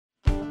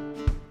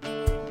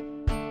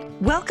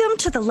Welcome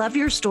to the Love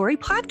Your Story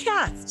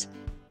podcast.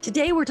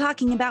 Today we're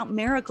talking about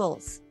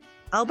miracles.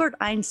 Albert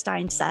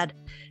Einstein said,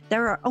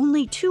 there are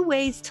only two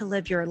ways to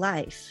live your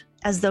life,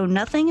 as though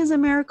nothing is a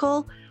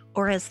miracle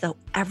or as though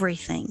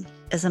everything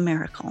is a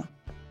miracle.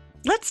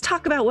 Let's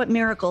talk about what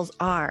miracles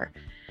are.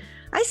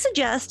 I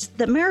suggest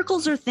that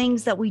miracles are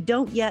things that we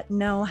don't yet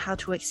know how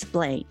to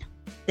explain.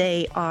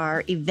 They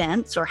are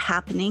events or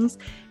happenings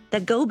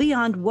that go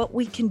beyond what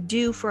we can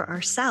do for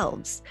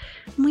ourselves.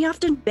 And we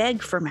often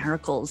beg for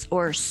miracles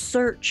or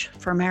search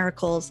for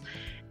miracles,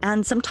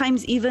 and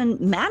sometimes even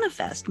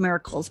manifest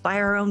miracles by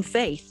our own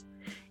faith.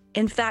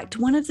 In fact,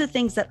 one of the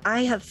things that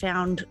I have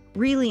found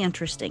really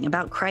interesting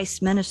about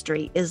Christ's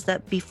ministry is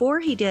that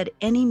before he did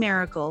any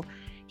miracle,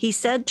 he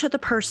said to the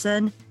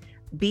person,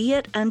 "Be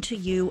it unto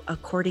you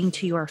according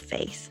to your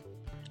faith."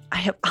 I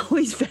have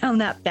always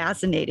found that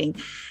fascinating.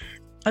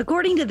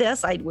 According to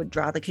this, I would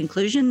draw the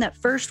conclusion that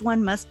first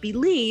one must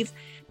believe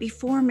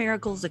before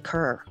miracles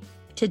occur.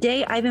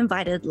 Today, I've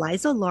invited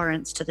Liza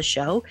Lawrence to the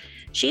show.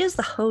 She is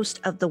the host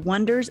of the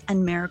Wonders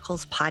and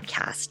Miracles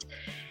podcast.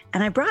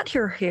 And I brought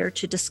her here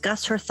to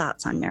discuss her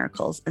thoughts on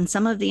miracles and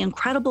some of the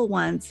incredible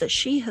ones that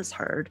she has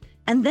heard.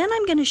 And then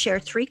I'm going to share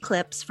 3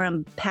 clips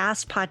from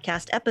past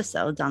podcast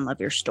episodes on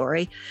Love Your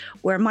Story,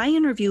 where my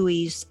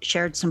interviewees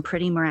shared some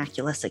pretty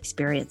miraculous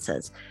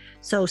experiences.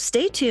 So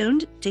stay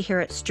tuned to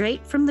hear it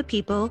straight from the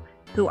people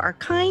who are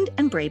kind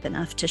and brave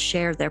enough to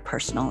share their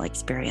personal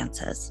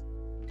experiences.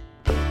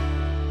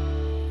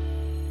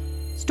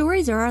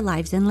 Stories are our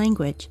lives in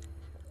language.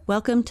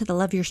 Welcome to the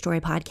Love Your Story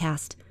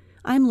podcast.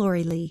 I'm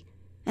Lori Lee,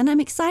 and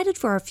I'm excited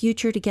for our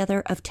future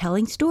together of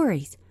telling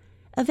stories,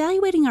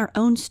 evaluating our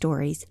own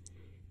stories,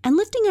 and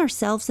lifting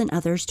ourselves and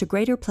others to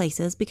greater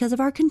places because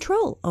of our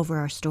control over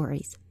our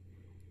stories.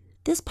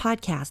 This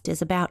podcast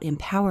is about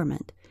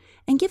empowerment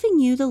and giving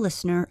you, the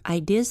listener,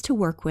 ideas to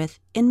work with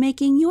in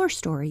making your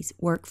stories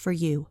work for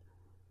you.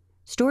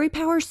 Story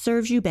power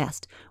serves you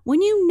best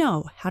when you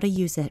know how to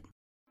use it.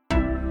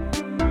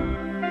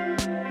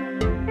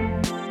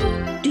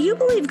 Do you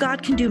believe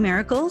God can do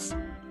miracles?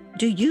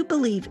 Do you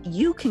believe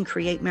you can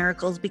create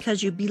miracles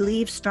because you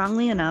believe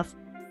strongly enough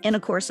in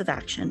a course of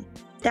action?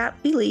 That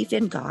belief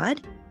in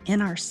God,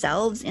 in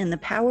ourselves, in the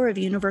power of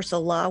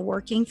universal law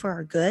working for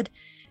our good,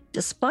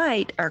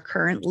 despite our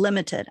current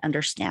limited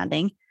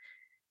understanding,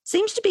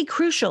 seems to be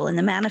crucial in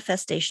the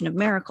manifestation of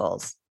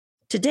miracles.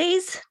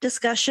 Today's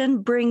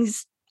discussion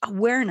brings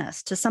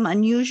awareness to some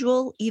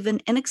unusual, even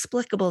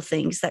inexplicable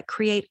things that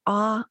create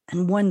awe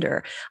and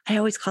wonder. I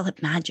always call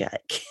it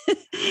magic.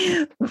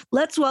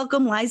 Let's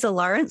welcome Liza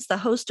Lawrence, the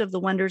host of the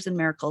Wonders and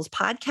Miracles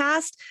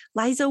podcast.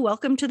 Liza,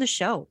 welcome to the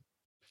show.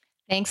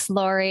 Thanks,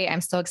 Lori.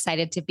 I'm so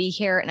excited to be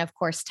here and, of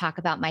course, talk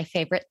about my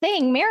favorite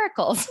thing,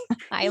 miracles.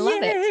 I love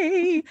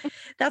it.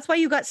 That's why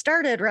you got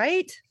started,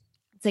 right?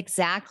 That's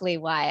exactly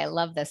why I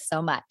love this so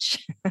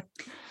much.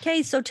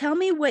 Okay, so tell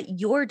me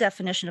what your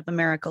definition of a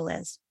miracle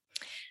is.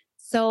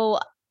 So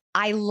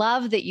I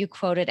love that you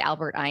quoted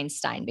Albert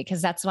Einstein,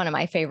 because that's one of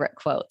my favorite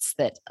quotes,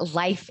 that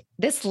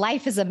this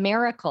life is a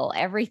miracle,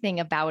 everything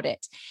about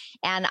it.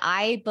 And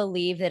I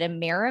believe that a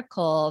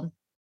miracle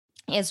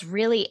is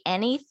really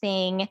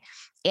anything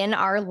in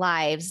our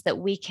lives that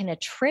we can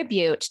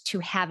attribute to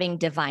having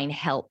divine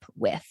help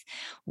with,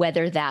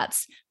 whether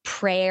that's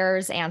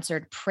prayers,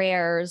 answered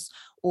prayers,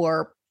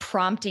 or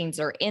promptings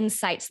or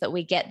insights that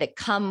we get that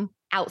come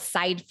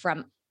outside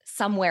from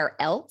somewhere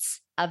else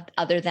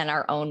other than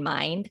our own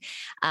mind.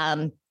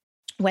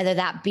 Whether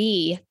that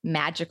be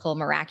magical,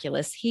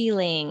 miraculous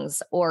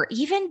healings, or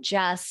even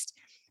just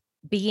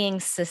being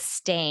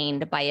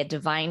sustained by a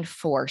divine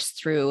force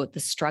through the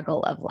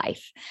struggle of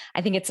life.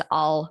 I think it's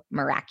all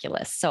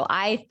miraculous. So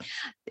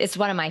it's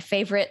one of my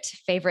favorite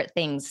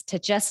things to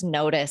just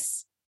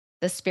notice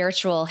the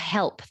spiritual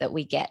help that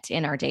we get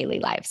in our daily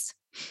lives.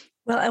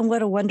 Well, and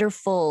what a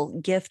wonderful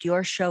gift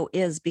your show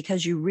is,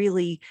 because you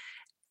really,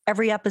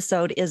 every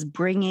episode is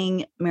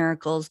bringing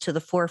miracles to the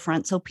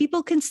forefront so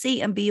people can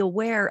see and be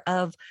aware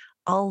of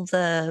all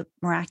the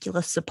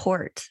miraculous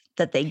support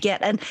that they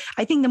get. And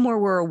I think the more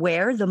we're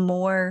aware, the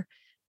more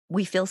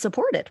we feel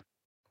supported.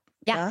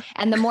 Yeah.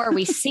 And the more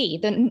we see,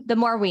 the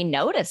more we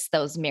notice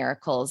those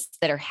miracles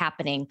that are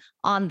happening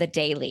on the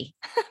daily,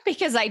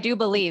 because I do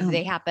believe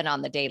they happen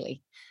on the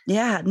daily.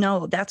 Yeah,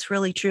 no, that's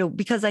really true,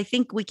 because I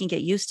think we can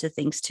get used to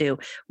things too,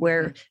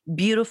 where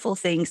beautiful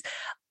things,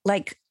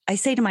 like I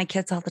say to my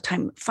kids all the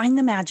time, find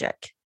the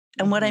magic.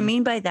 And what I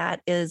mean by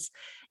that is,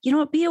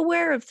 be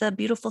aware of the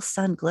beautiful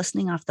sun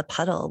glistening off the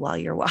puddle while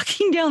you're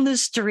walking down the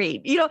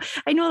street.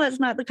 I know that's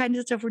not the kind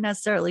of stuff we're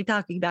necessarily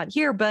talking about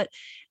here, but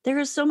there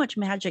is so much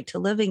magic to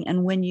living.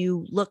 And when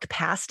you look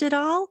past it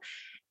all,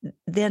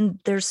 then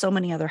there's so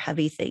many other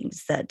heavy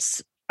things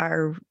that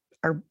are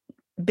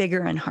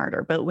bigger and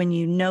harder. But when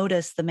you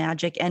notice the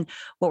magic, and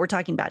what we're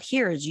talking about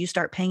here is you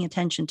start paying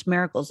attention to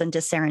miracles and to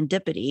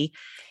serendipity,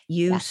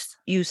 you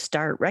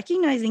start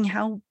recognizing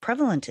how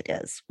prevalent it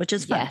is, which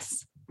is fun.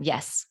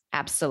 Yes,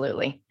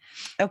 absolutely.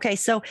 Okay.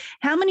 So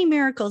how many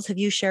miracles have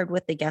you shared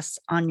with the guests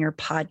on your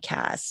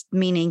podcast?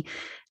 Meaning,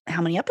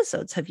 how many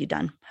episodes have you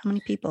done? How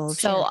many people have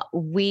shared? So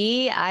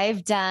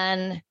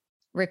I've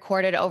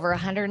recorded over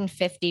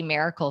 150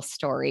 miracle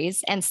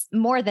stories and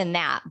more than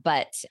that,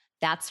 but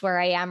that's where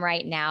I am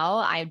right now.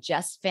 I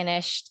just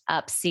finished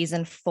up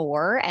season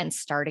 4 and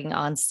starting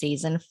on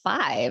season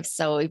 5.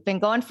 So we've been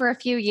going for a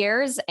few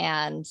years,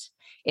 and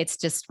it's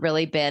just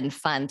really been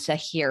fun to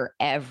hear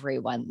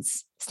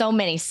everyone's so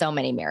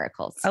many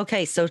miracles.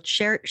 Okay. So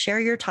share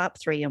your top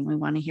 3, and we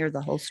want to hear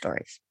the whole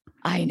stories.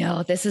 I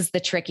know this is the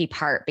tricky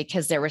part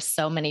because there were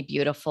so many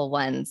beautiful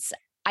ones.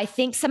 I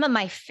think some of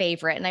my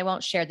favorite, and I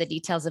won't share the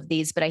details of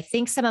these, but I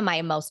think some of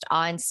my most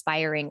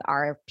awe-inspiring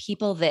are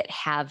people that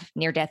have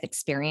near-death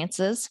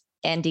experiences,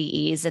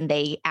 NDEs, and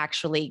they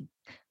actually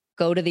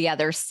go to the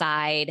other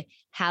side,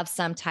 have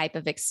some type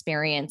of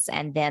experience,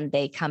 and then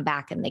they come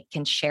back and they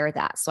can share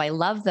that. So I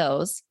love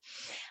those.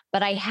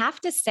 But I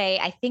have to say,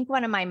 I think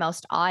one of my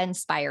most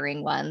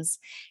awe-inspiring ones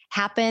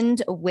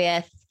happened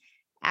with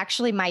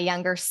actually my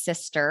younger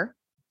sister.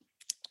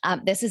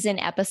 This is in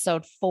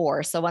episode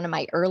 4, so one of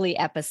my early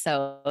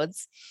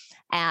episodes,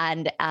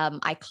 and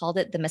I called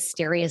it The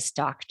Mysterious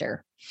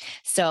Doctor.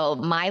 So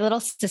my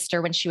little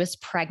sister, when she was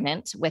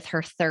pregnant with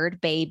her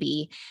 3rd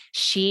baby,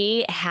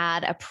 she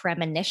had a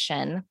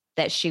premonition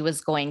that she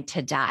was going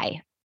to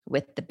die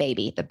with the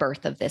baby, the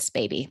birth of this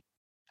baby.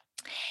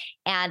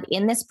 And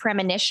in this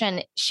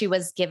premonition, she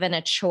was given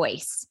a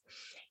choice.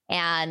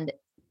 And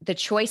the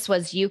choice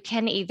was, you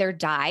can either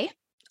die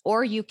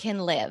or you can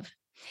live.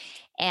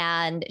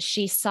 And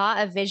she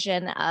saw a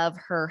vision of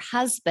her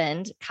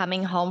husband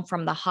coming home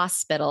from the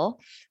hospital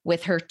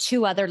with her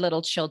 2 other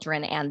little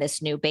children and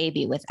this new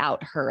baby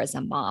without her as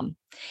a mom.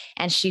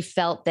 And she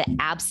felt the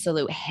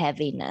absolute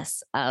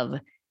heaviness of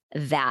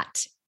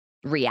that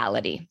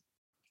reality,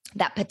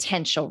 that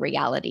potential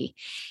reality.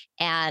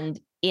 And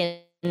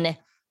in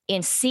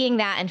seeing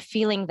that and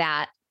feeling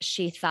that,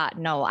 she thought,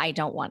 no, I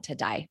don't want to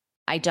die.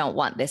 I don't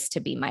want this to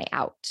be my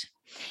out.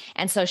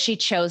 And so she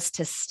chose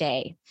to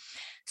stay.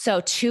 So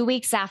 2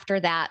 weeks after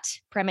that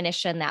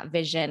premonition, that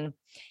vision,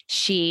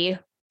 she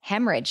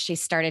hemorrhaged. She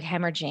started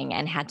hemorrhaging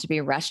and had to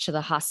be rushed to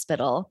the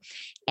hospital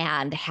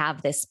and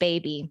have this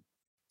baby.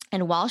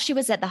 And while she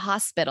was at the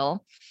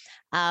hospital,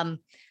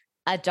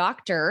 a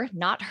doctor,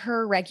 not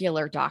her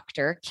regular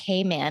doctor,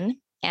 came in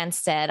and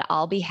said,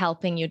 I'll be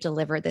helping you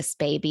deliver this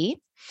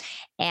baby.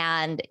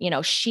 And,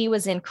 she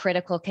was in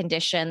critical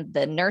condition.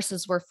 The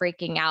nurses were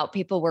freaking out.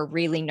 People were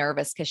really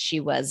nervous because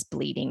she was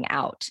bleeding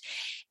out.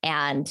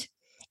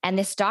 And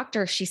this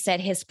doctor, she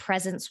said his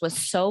presence was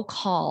so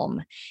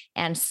calm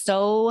and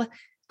so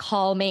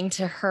calming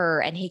to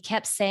her. And he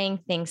kept saying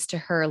things to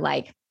her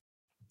like,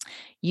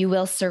 you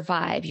will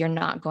survive. You're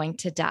not going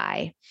to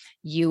die.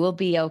 You will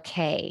be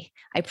okay.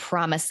 I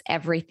promise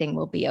everything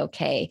will be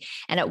okay.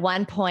 And at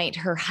one point,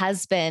 her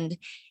husband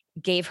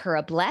gave her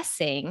a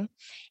blessing,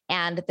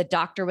 and the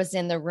doctor was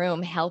in the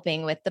room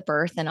helping with the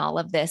birth and all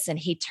of this. And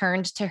he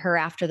turned to her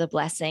after the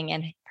blessing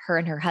and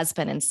her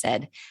husband and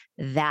said,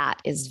 that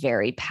is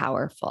very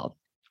powerful.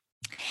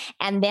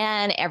 And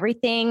then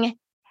everything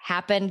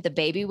happened. The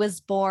baby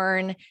was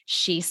born.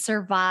 She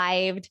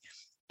survived.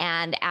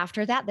 And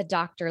after that, the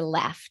doctor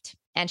left,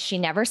 and she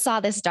never saw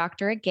this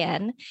doctor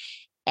again.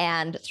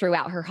 And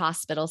throughout her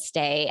hospital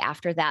stay,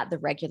 after that, the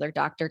regular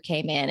doctor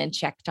came in and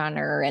checked on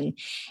her.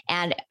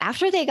 And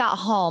after they got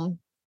home,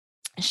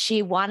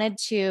 she wanted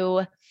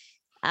to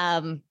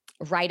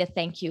write a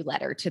thank you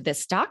letter to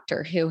this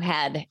doctor who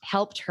had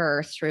helped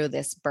her through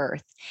this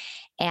birth.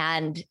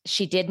 And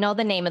she did know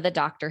the name of the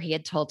doctor. He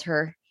had told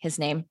her his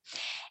name.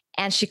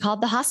 And she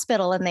called the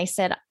hospital and they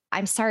said,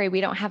 I'm sorry,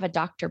 we don't have a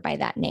doctor by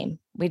that name.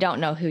 We don't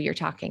know who you're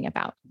talking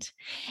about.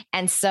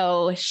 And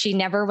so she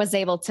never was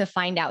able to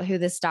find out who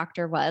this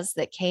doctor was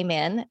that came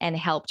in and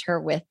helped her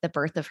with the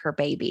birth of her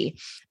baby.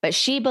 But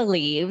she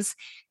believes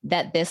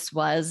that this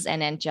was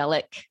an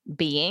angelic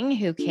being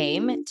who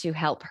came to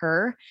help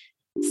her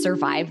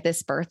survive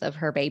this birth of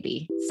her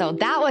baby. So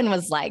that one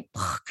was like,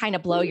 kind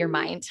of blow your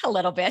mind a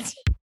little bit.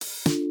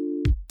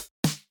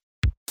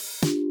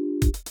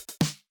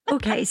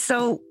 Okay,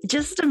 so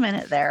just a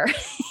minute there.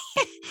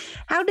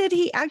 How did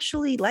he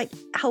actually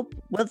help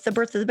with the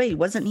birth of the baby?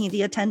 Wasn't he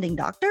the attending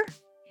doctor?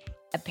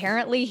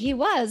 Apparently he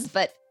was,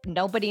 but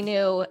nobody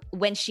knew.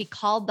 When she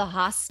called the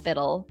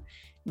hospital,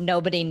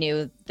 nobody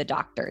knew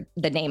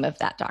the name of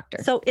that doctor.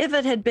 So if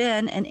it had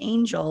been an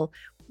angel,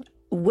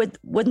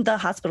 wouldn't the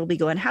hospital be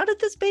going, how did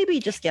this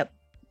baby just get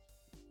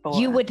born?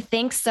 You would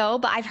think so,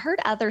 but I've heard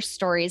other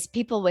stories,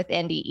 people with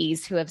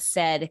NDEs who have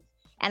said,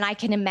 and I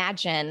can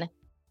imagine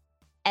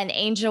an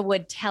angel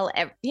would tell,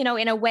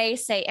 in a way,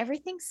 say,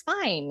 everything's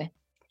fine.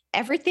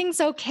 Everything's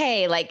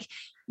okay. Like,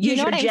 use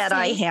your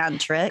Jedi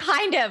hand trick.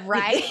 Kind of,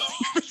 right?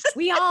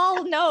 We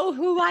all know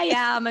who I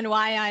am and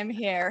why I'm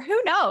here.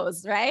 Who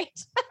knows, right?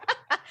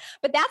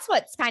 But that's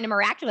what's kind of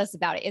miraculous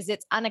about it, is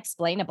it's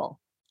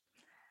unexplainable.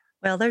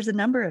 Well, there's a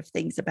number of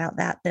things about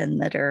that then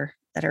that are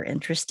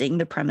interesting.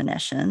 The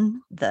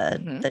premonition,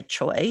 the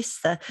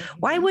choice,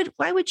 why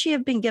would she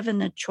have been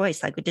given a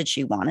choice? Like, did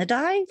she want to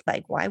die?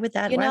 Like, why would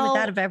that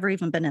have ever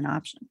even been an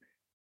option?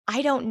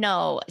 I don't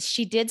know.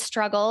 She did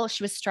struggle.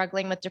 She was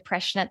struggling with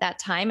depression at that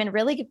time and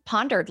really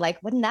pondered,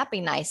 like, wouldn't that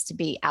be nice to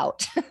be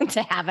out,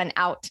 to have an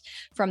out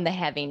from the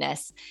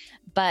heaviness?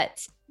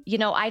 But,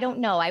 I don't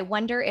know. I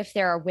wonder if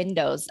there are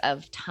windows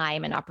of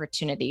time and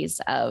opportunities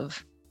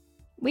of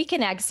we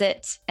can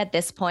exit at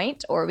this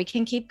point or we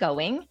can keep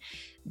going.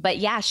 But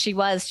yeah, she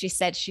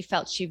said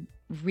she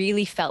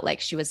really felt like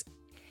she was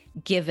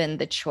given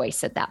the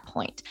choice at that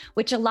point,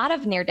 which a lot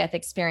of near-death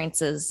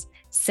experiences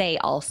say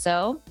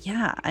also.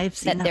 Yeah, I've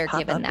seen that they're pop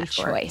given up that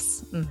before.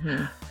 choice.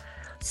 Mm-hmm.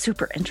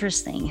 Super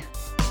interesting.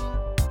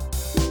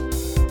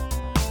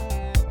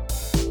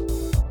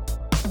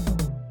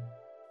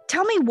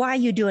 Tell me why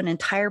you do an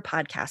entire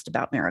podcast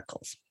about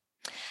miracles.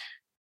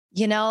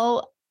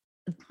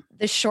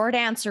 The short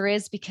answer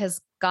is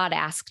because God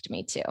asked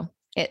me to.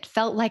 It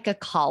felt like a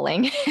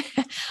calling.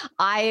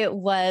 I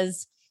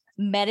was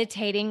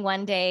meditating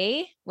one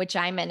day, which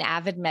I'm an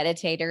avid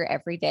meditator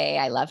every day.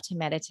 I love to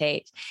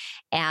meditate.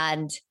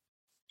 And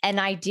an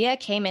idea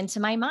came into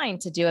my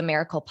mind to do a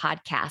miracle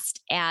podcast.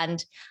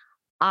 And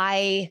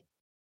I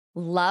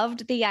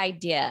loved the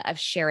idea of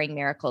sharing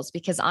miracles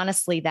because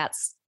honestly,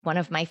 that's one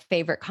of my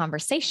favorite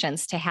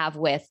conversations to have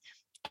with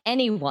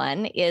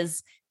anyone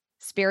is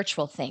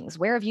spiritual things.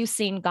 Where have you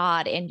seen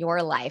God in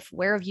your life?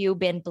 Where have you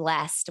been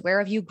blessed? Where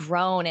have you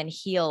grown and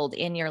healed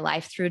in your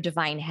life through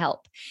divine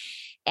help?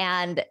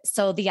 And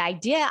so the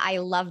idea, I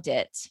loved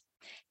it.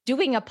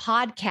 Doing a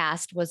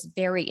podcast was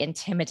very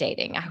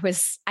intimidating.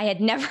 I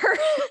had never,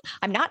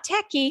 I'm not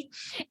techie.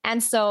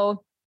 And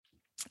so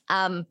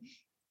I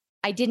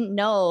didn't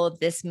know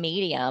this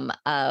medium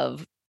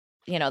of,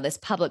 this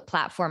public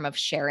platform of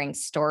sharing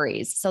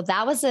stories. So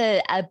that was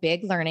a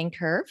big learning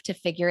curve to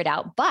figure it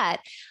out. But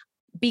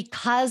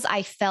because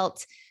I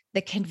felt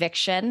the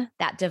conviction,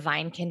 that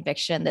divine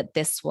conviction that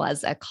this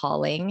was a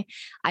calling,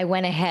 I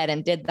went ahead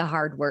and did the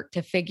hard work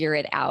to figure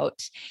it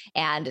out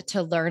and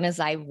to learn as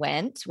I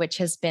went, which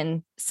has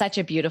been such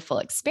a beautiful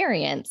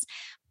experience.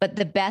 But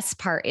the best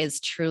part is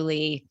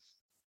truly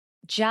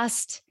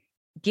just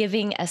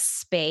giving a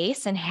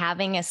space and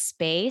having a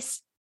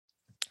space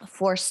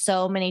for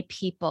so many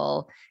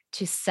people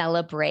to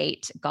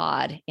celebrate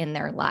God in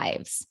their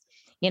lives.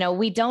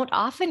 We don't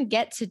often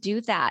get to do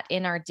that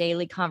in our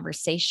daily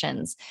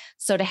conversations.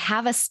 So to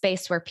have a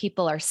space where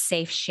people are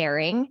safe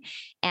sharing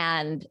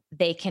and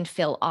they can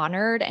feel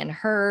honored and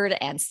heard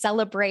and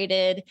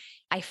celebrated,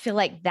 I feel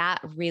like that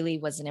really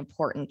was an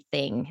important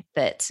thing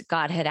that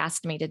God had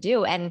asked me to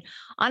do. And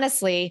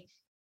honestly,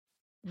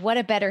 what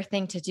a better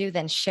thing to do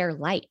than share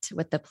light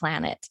with the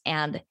planet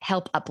and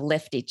help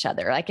uplift each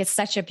other. Like it's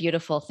such a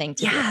beautiful thing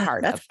to be a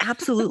part of. That's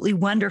absolutely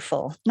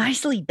wonderful.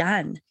 Nicely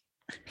done.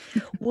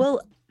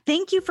 Well,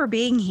 thank you for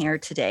being here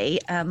today.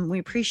 We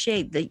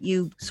appreciate that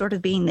you sort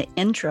of being the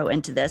intro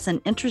into this,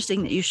 and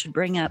interesting that you should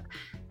bring up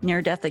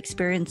near-death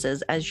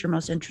experiences as your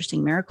most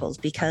interesting miracles,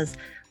 because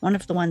one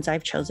of the ones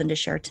I've chosen to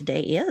share today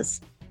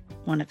is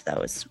one of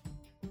those.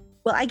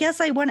 Well, I guess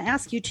I want to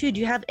ask you too,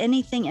 do you have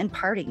anything in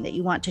parting that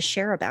you want to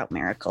share about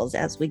miracles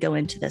as we go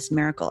into this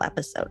miracle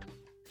episode?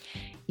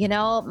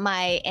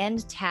 My end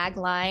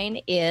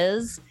tagline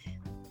is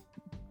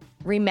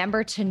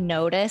remember to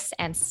notice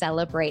and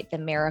celebrate the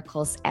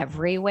miracles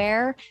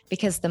everywhere,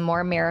 because the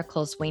more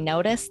miracles we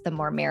notice, the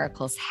more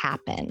miracles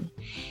happen.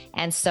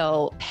 And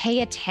so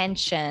pay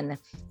attention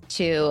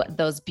to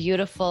those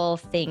beautiful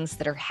things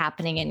that are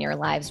happening in your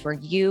lives where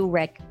you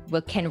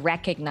can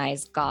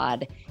recognize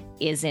God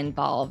is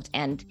involved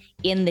and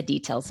in the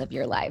details of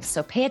your life.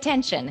 So pay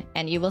attention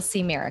and you will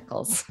see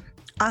miracles.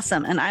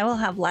 Awesome. And I will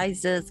have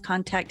Liza's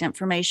contact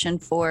information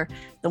for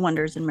the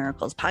Wonders and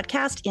Miracles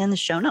podcast in the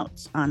show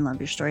notes on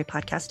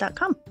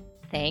loveyourstorypodcast.com.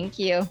 Thank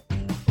you.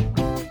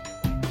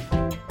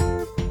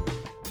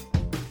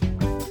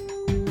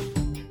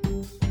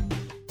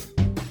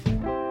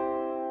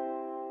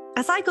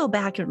 As I go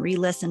back and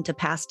re-listen to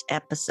past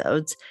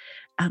episodes,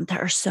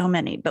 there are so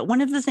many, but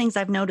one of the things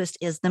I've noticed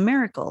is the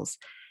miracles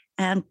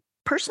and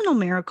personal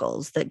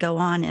miracles that go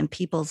on in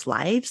people's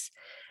lives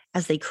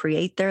as they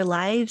create their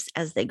lives,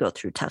 as they go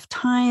through tough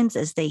times,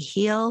 as they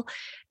heal.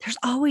 There's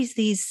always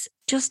these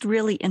just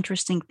really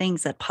interesting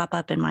things that pop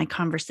up in my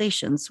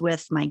conversations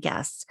with my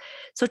guests.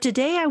 So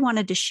today I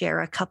wanted to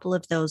share a couple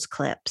of those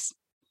clips.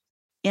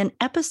 In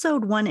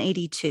episode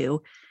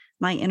 182,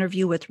 my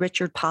interview with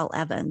Richard Paul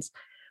Evans,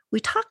 we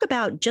talk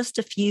about just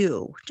a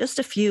few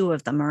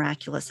of the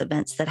miraculous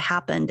events that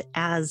happened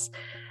as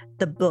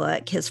the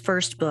book, his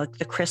first book,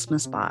 The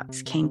Christmas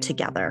Box, came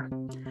together.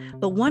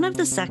 But one of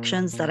the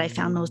sections that I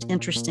found most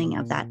interesting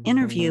of that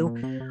interview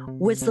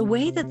was the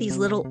way that these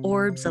little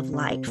orbs of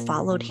light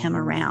followed him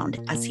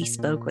around as he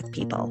spoke with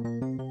people.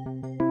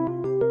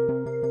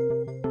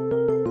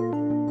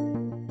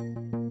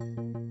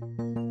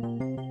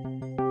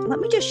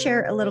 Let me just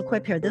share a little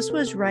quip here. This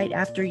was right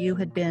after you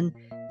had been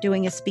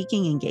doing a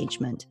speaking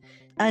engagement.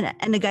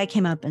 And a guy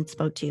came up and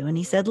spoke to you, and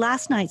he said,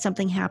 last night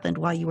something happened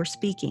while you were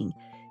speaking.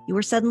 You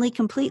were suddenly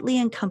completely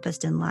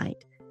encompassed in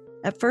light.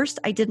 At first,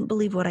 I didn't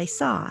believe what I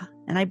saw,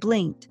 and I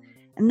blinked,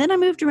 and then I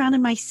moved around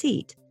in my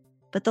seat.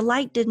 but the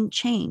light didn't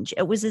change.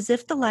 It was as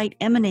if the light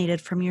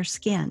emanated from your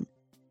skin.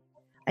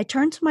 I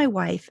turned to my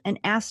wife and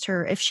asked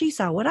her if she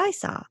saw what I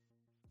saw,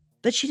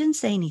 but she didn't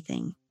say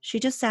anything. She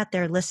just sat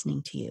there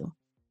listening to you.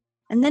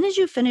 And then as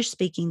you finished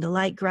speaking, the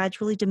light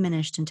gradually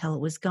diminished until it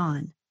was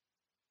gone.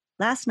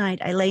 Last night,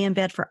 I lay in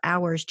bed for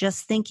hours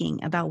just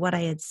thinking about what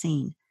I had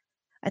seen.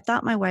 I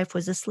thought my wife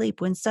was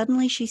asleep when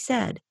suddenly she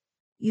said,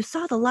 "You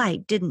saw the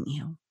light, didn't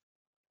you?"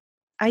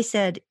 I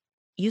said,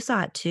 "You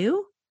saw it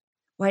too?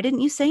 Why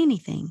didn't you say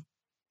anything?"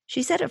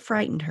 She said it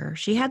frightened her.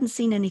 She hadn't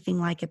seen anything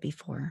like it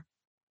before.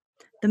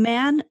 The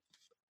man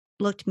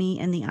looked me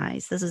in the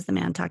eyes. This is the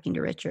man talking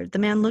to Richard. The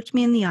man looked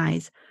me in the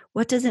eyes.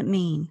 "What does it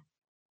mean?"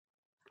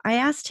 I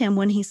asked him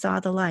when he saw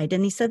the light,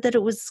 and he said that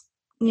it was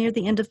near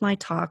the end of my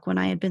talk when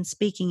I had been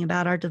speaking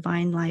about our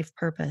divine life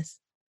purpose.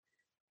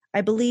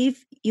 "I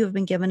believe you have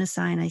been given a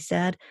sign," I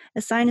said.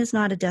 "A sign is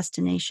not a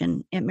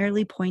destination. It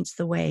merely points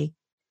the way.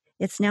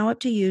 It's now up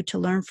to you to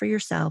learn for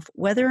yourself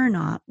whether or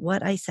not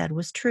what I said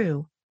was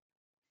true."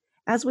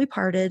 As we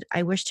parted,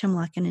 I wished him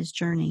luck in his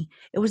journey.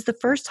 It was the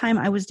first time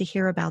I was to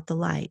hear about the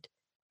light.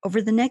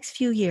 Over the next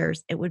few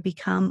years, it would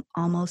become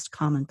almost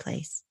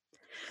commonplace.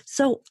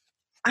 So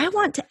I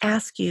want to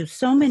ask you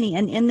so many,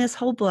 and in this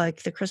whole book,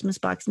 The Christmas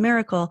Box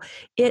Miracle,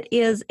 it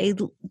is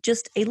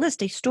just a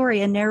list, a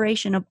story, a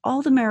narration of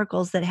all the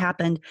miracles that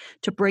happened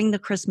to bring the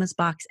Christmas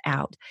box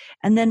out.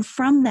 And then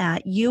from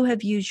that, you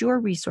have used your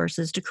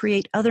resources to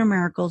create other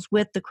miracles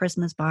with the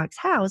Christmas Box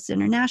House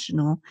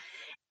International.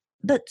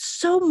 But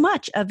so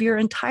much of your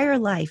entire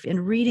life in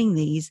reading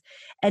these,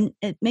 and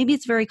maybe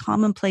it's very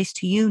commonplace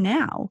to you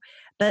now,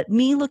 but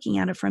me looking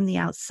at it from the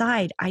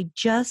outside, I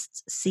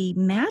just see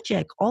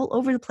magic all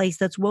over the place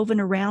that's woven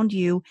around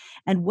you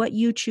and what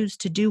you choose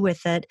to do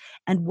with it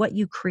and what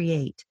you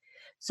create.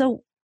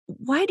 So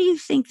why do you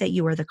think that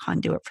you are the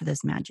conduit for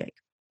this magic?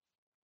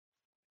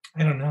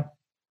 I don't know.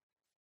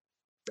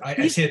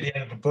 I say at the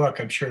end of the book,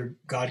 I'm sure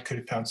God could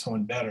have found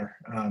someone better.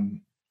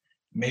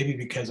 Maybe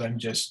because I'm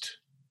just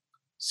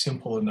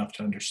simple enough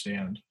to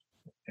understand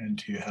and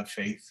to have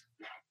faith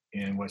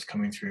in what's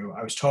coming through.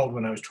 I was told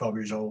when I was 12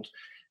 years old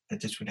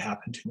that this would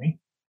happen to me,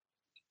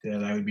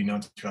 that I would be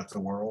known throughout the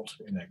world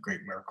and that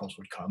great miracles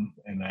would come.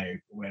 And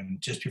when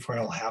just before it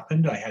all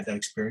happened, I had that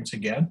experience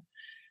again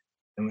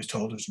and was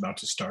told it was about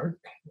to start.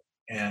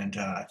 And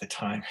at the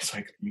time, it's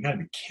like, you gotta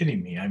be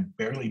kidding me. I'm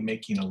barely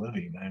making a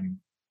living.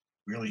 I'm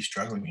really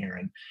struggling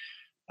here.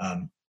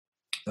 And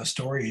the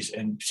stories,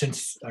 and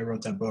since I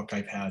wrote that book,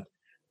 I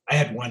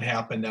had one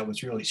happen that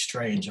was really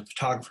strange. A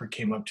photographer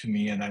came up to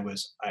me and I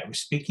was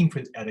speaking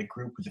at a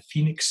group with the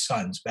Phoenix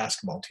Suns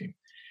basketball team.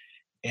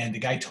 And the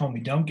guy told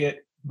me,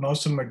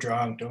 most of them are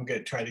drunk,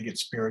 try to get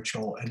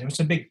spiritual. And it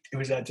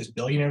was at this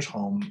billionaire's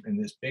home in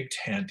this big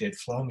tent. They had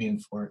flown me in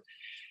for it.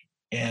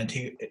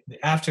 And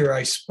after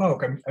I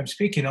spoke, I'm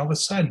speaking, all of a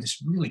sudden,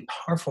 this really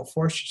powerful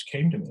force just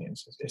came to me and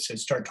it said,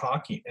 "Start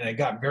talking." And I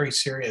got very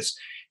serious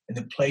and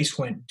the place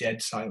went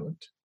dead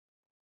silent,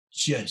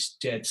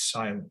 just dead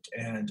silent.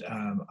 And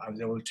I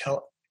was able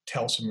to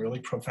tell some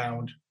really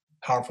profound,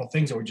 powerful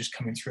things that were just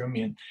coming through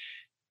me.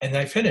 And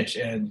then I finished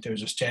and there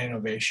was a standing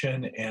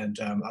ovation and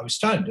I was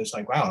stunned. It's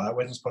like, wow, I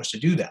wasn't supposed to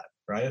do that,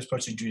 right? I was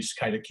supposed to just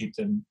kind of keep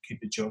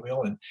it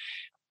jovial. And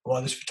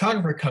well, this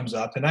photographer comes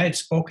up and I had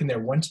spoken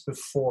there once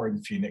before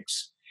in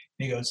Phoenix.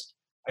 And he goes,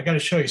 "I got to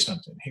show you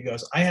something." He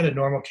goes, "I had a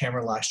normal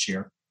camera last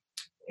year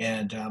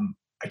and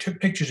I took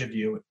pictures of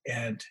you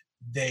and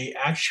they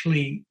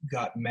actually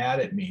got mad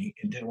at me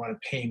and didn't want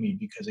to pay me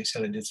because they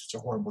said I did such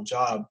a horrible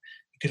job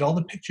because all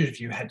the pictures of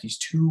you had these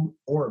two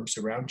orbs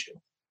around you.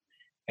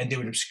 And they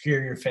would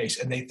obscure your face.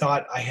 And they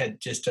thought I had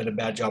just done a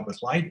bad job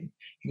with lighting."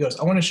 He goes,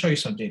 "I want to show you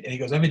something." And he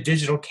goes, "I have a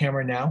digital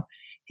camera now."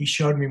 He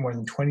showed me more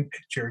than 20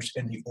 pictures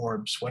and the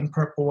orbs, one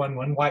purple one,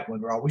 one white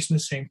one. We're always in the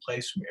same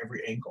place from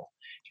every angle.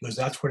 He goes,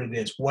 "That's what it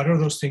is. What are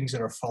those things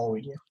that are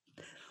following you?"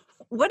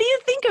 What do you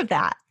think of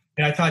that?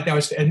 And I thought that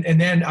was,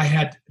 and then I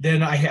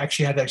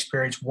actually had that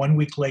experience 1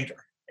 week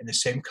later in the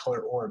same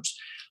color orbs.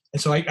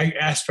 And so I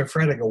asked my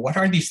friend, I go, "What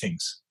are these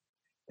things?"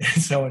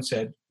 And someone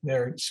said,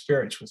 "They're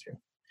spirits with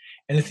you."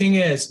 And the thing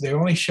is, they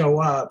only show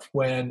up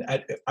when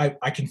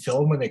I can feel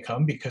them when they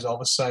come because all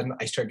of a sudden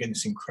I start getting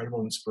this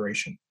incredible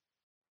inspiration.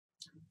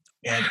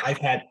 And I've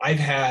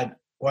had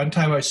one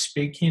time I was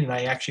speaking and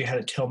I actually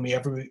had to tell me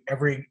I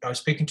was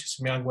speaking to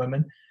some young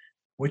women,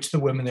 which the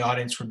women in the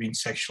audience were being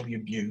sexually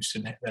abused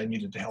and I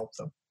needed to help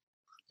them.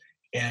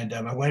 And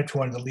I went up to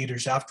one of the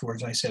leaders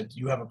afterwards and I said,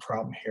 "You have a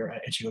problem here."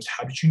 And she goes,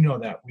 "How did you know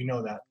that?" "We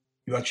know that.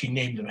 You actually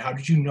named them. How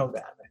did you know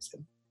that?" And I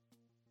said,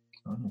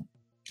 "Oh no."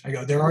 I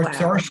go, there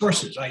are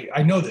sources.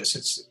 I know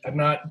this. I'm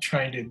not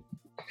trying to,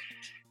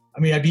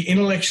 I'd be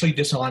intellectually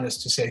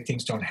dishonest to say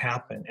things don't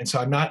happen. And so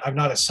I'm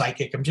not a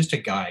psychic. I'm just a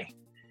guy.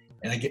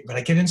 And I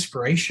get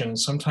inspiration. And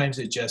sometimes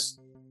it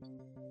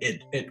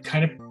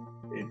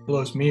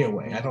blows me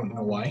away. I don't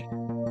know why.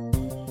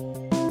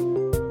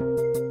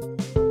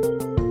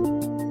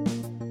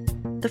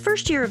 The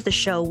first year of the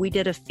show, we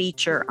did a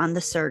feature on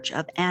the search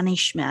of Annie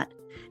Schmidt.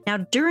 Now,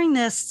 during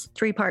this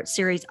 3-part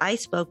series, I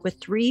spoke with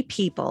 3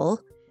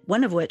 people,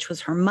 one of which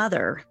was her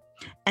mother.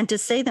 And to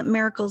say that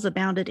miracles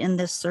abounded in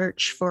this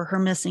search for her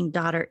missing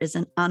daughter is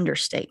an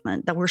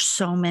understatement. There were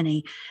so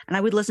many. And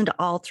I would listen to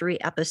all 3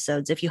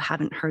 episodes if you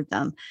haven't heard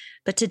them.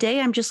 But today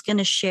I'm just going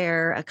to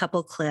share a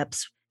couple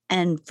clips.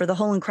 And for the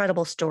whole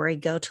incredible story,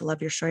 go to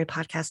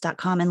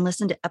loveyourstorypodcast.com and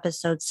listen to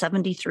episodes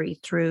 73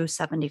 through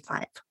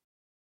 75.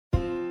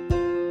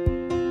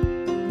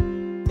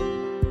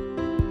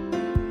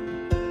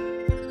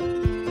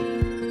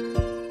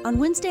 On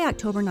Wednesday,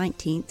 October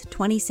 19th,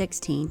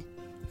 2016,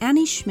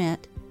 Annie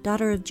Schmidt,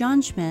 daughter of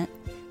John Schmidt,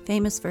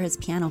 famous for his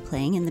piano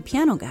playing in The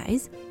Piano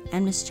Guys,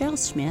 and Michelle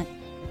Schmidt,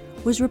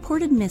 was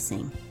reported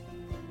missing.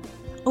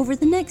 Over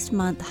the next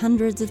month,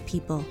 hundreds of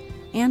people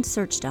and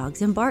search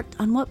dogs embarked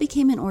on what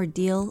became an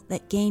ordeal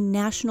that gained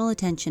national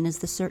attention as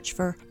the search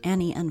for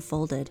Annie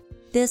unfolded.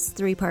 This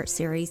 3-part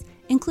series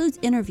includes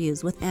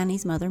interviews with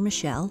Annie's mother,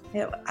 Michelle.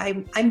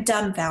 I'm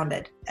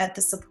dumbfounded at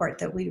the support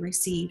that we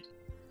received.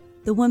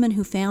 The woman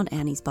who found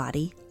Annie's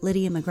body,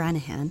 Lydia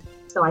McGranahan.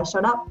 So I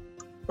showed up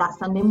that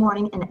Sunday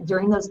morning, and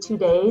during those 2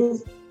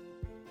 days,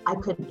 I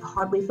could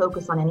hardly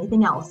focus on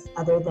anything else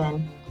other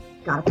than,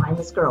 gotta find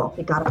this girl,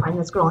 we gotta find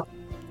this girl.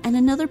 And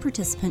another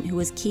participant who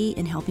was key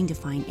in helping to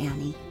find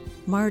Annie,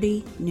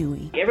 Marty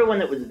Newey. Everyone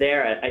that was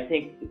there, I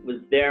think,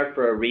 was there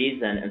for a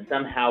reason and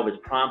somehow was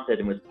prompted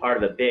and was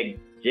part of a big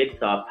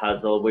jigsaw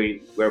puzzle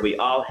where we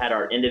all had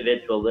our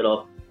individual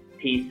little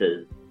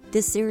pieces.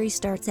 This series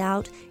starts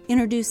out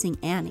introducing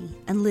Annie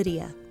and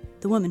Lydia,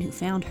 the woman who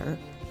found her,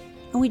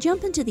 and we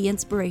jump into the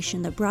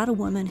inspiration that brought a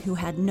woman who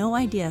had no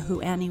idea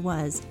who Annie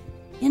was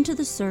into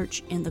the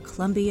search in the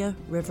Columbia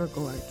River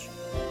Gorge.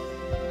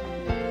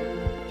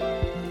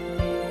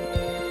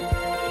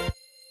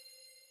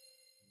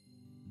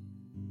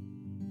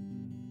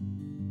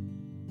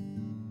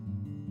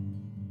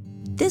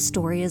 This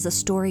story is a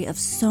story of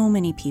so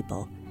many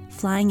people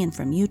flying in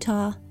from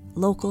Utah,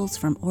 locals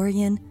from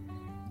Oregon,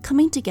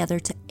 coming together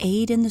to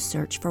aid in the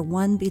search for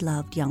one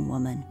beloved young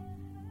woman.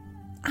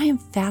 I am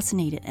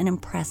fascinated and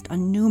impressed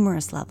on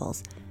numerous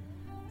levels.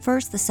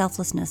 First, the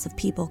selflessness of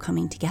people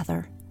coming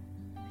together.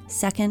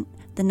 Second,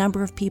 the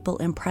number of people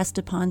impressed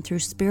upon through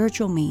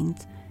spiritual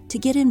means to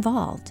get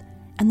involved,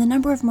 and the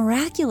number of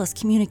miraculous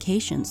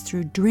communications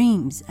through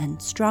dreams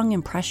and strong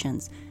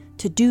impressions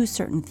to do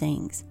certain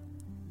things.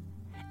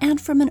 And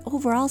from an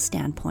overall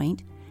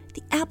standpoint,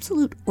 the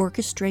absolute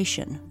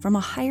orchestration from a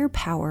higher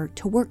power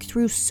to work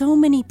through so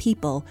many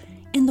people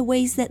in the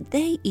ways that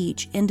they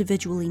each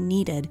individually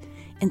needed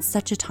in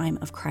such a time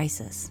of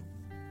crisis.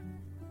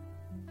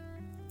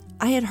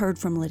 I had heard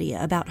from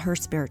Lydia about her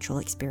spiritual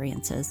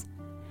experiences,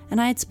 and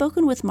I had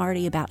spoken with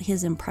Marty about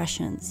his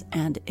impressions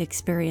and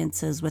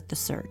experiences with the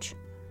search.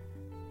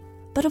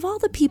 But of all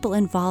the people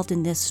involved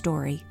in this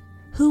story,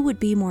 who would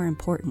be more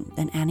important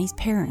than Annie's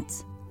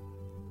parents?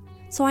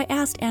 So I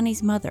asked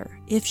Annie's mother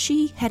if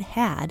she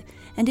had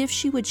and if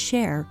she would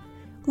share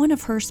one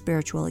of her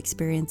spiritual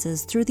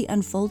experiences through the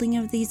unfolding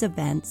of these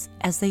events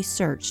as they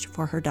searched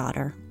for her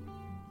daughter.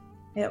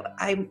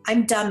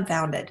 I'm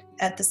dumbfounded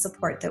at the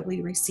support that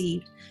we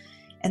received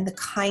and the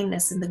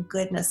kindness and the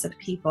goodness of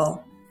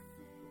people.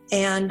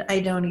 And I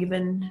don't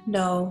even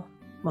know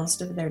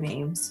most of their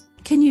names.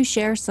 Can you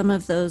share some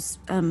of those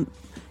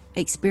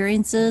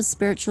experiences,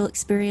 spiritual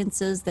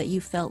experiences that you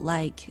felt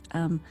like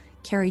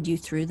carried you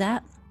through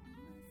that?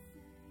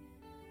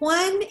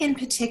 One in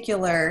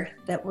particular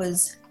that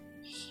was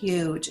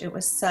huge. It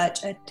was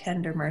such a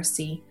tender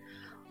mercy.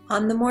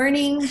 On the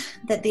morning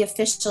that the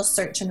official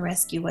search and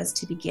rescue was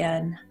to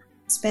begin,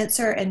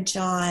 Spencer and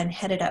John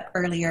headed up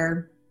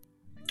earlier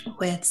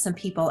with some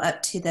people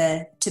up to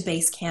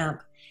base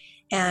camp.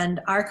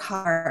 And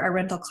our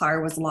rental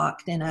car was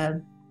locked in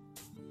a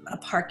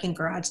parking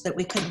garage that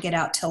we couldn't get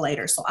out till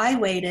later. So I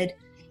waited,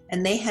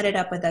 and they headed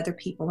up with other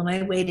people, and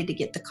I waited to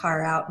get the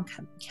car out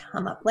and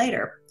come up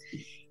later.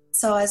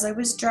 So as I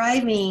was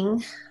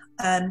driving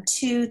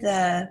to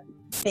the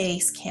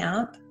base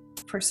camp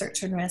for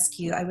search and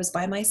rescue, I was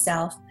by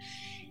myself,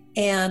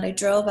 and I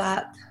drove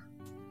up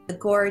the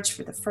gorge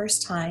for the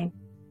first time.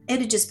 It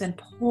had just been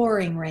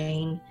pouring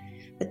rain,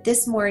 but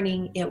this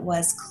morning it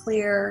was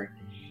clear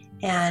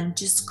and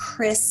just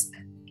crisp,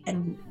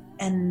 and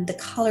the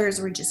colors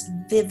were just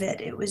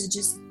vivid. It was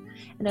just,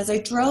 and as I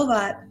drove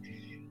up,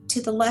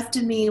 to the left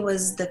of me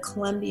was the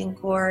Columbian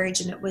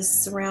Gorge, and it was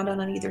surrounded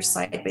on either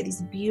side by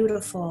these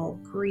beautiful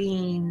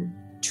green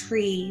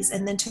trees.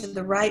 And then to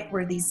the right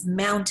were these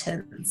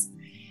mountains,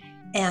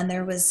 and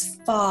there was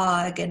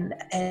fog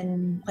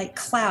and like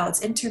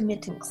clouds,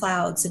 intermittent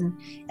clouds,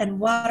 and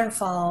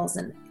waterfalls.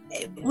 And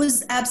it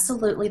was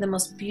absolutely the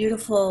most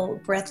beautiful,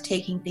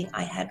 breathtaking thing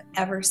I had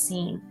ever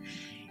seen.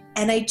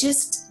 And I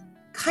just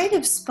kind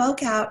of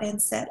spoke out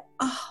and said,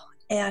 "Oh,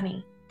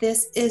 Annie,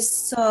 this is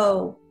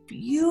so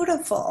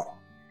beautiful."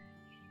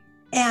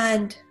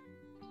 And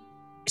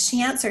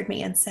she answered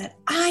me and said,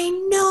 "I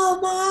know,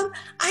 Mom,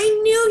 I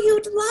knew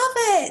you'd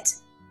love it."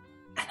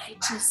 And I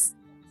just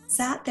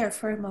sat there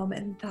for a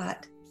moment and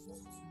thought,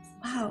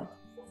 wow,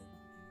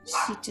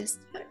 she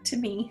just spoke to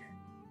me.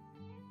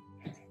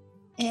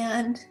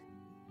 And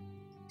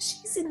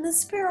she's in the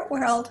spirit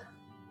world.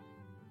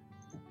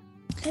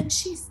 And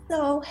she's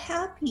so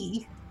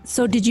happy.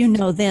 So did you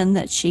know then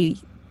that she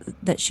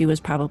was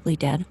probably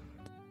dead?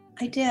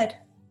 I did.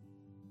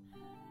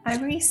 I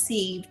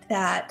received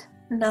that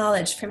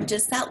knowledge from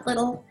just that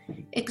little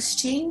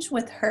exchange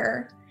with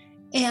her.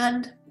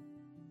 And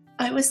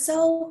I was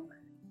so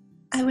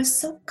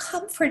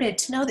comforted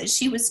to know that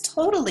she was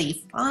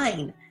totally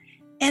fine.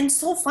 And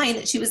so fine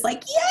that she was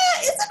like,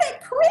 yeah, isn't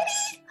it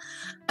pretty?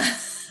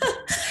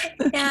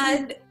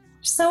 And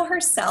so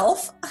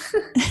herself.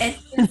 And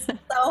she was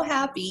so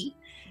happy.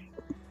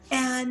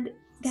 And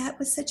that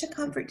was such a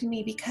comfort to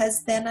me,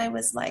 because then I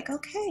was like,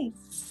 okay,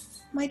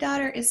 my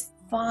daughter is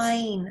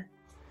fine.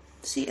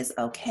 She is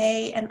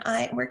okay. And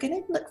we're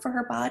going to look for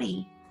her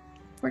body.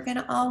 We're going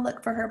to all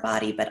look for her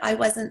body. But I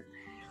wasn't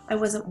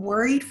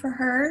worried for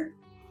her.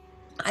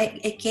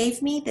 It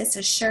gave me this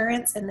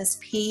assurance and this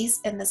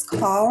peace and this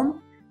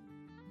calm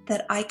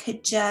that I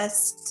could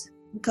just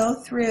go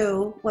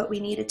through what we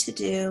needed to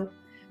do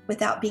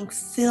without being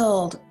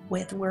filled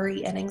with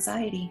worry and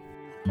anxiety.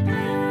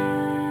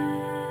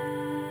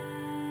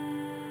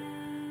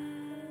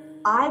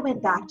 I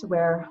went back to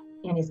where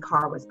Annie's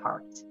car was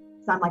parked.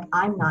 So I'm like,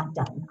 I'm not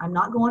done. I'm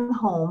not going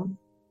home.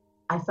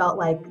 I felt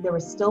like there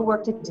was still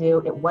work to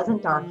do. It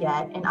wasn't dark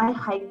yet. And I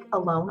hike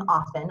alone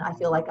often. I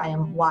feel like I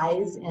am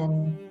wise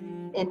in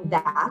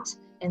that.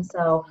 And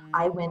so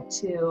I went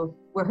to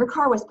where her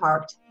car was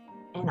parked,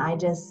 and I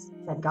just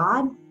said,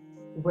 God,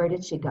 where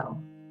did she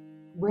go?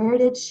 Where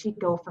did she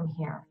go from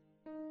here?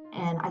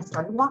 And I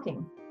started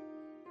walking.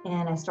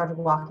 And I started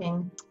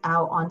walking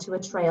out onto a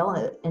trail,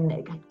 and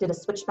it did a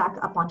switchback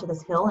up onto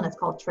this hill, and it's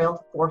called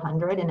Trail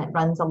 400, and it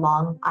runs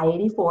along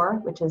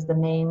I-84, which is the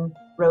main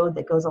road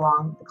that goes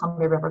along the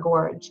Columbia River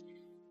Gorge.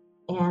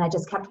 And I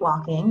just kept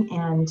walking,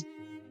 and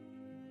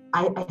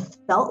I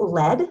felt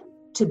led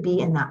to be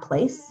in that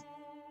place.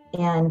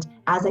 And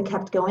as I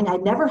kept going,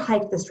 I'd never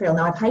hiked this trail.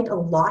 Now, I've hiked a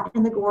lot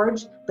in the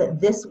gorge, but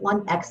this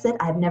one exit,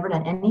 I've never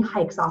done any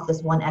hikes off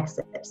this one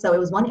exit. So it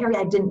was one area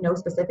I didn't know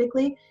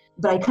specifically,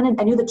 but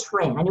I knew the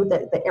terrain. I knew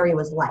what the area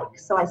was like.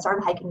 So I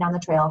started hiking down the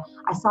trail.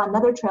 I saw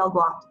another trail go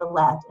off to the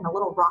left and a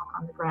little rock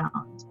on the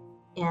ground.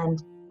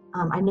 And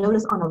I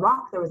noticed on the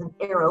rock, there was an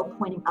arrow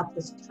pointing up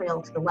this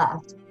trail to the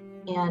left.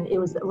 And it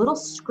was little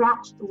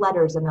scratched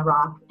letters in the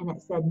rock, and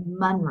it said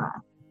Munra.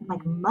 I'm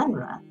like,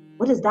 Munra?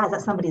 What is that? Is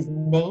that somebody's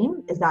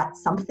name? Is that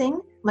something?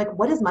 I'm like,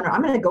 what is Munra?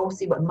 I'm going to go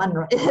see what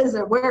Munra is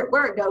or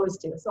where it goes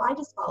to. So I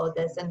just followed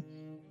this, and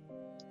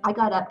I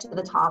got up to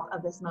the top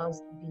of this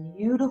most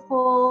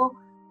beautiful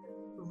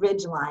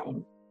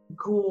ridgeline,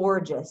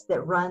 gorgeous, that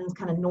runs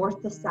kind of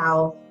north to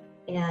south,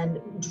 and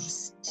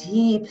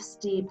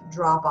steep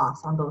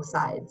drop-offs on both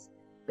sides.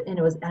 And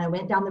I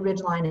went down the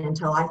ridgeline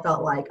until I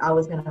felt like I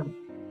was going to,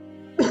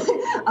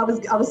 I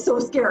was so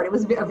scared. It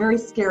was very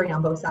scary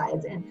on both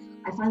sides. And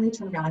I finally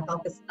turned around. I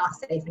felt this is not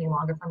safe any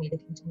longer for me to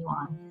continue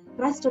on.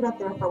 But I stood up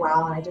there for a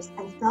while, and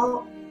I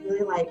felt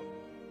really like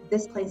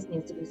this place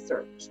needs to be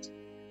searched.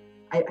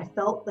 I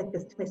felt like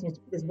this place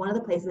is one of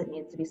the places that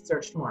needs to be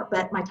searched more.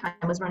 But my time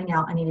was running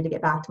out. I needed to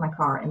get back to my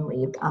car and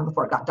leave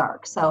before it got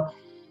dark. So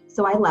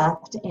I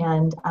left,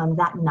 and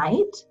that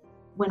night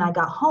when I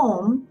got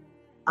home,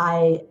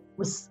 I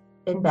was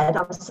in bed.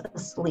 I was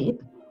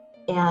asleep,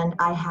 and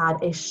I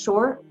had a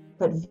short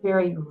but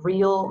very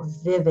real,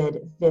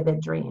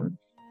 vivid dream.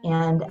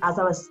 And as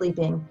I was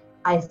sleeping,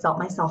 I felt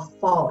myself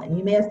falling.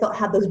 You may have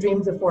had those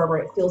dreams before where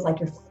it feels like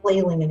you're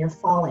flailing and you're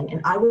falling.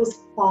 And I was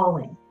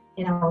falling,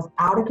 and I was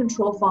out of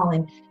control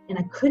falling, and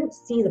I couldn't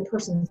see the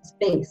person's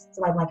face.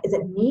 So I'm like, is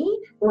it me?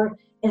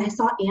 And I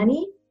saw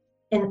Annie,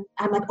 and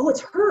I'm like, oh,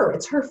 it's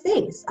her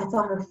face. I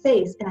saw her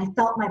face, and I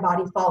felt my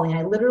body falling.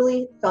 I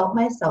literally felt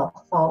myself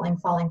falling.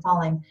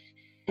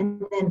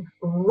 And then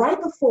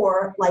right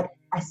before, like,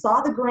 I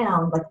saw the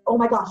ground, like, oh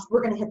my gosh,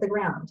 we're going to hit the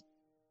ground.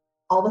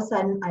 All of a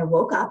sudden, I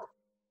woke up,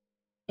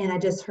 and I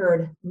just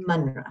heard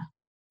Munra.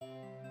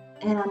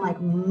 And I'm like,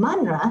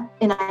 Munra?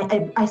 And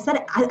I said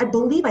it, I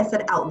believe I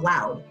said it out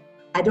loud.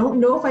 I don't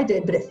know if I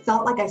did, but it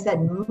felt like I said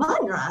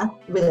Munra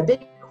with a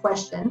big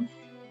question.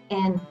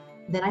 And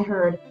then I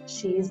heard,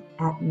 she's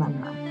at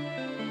Munra.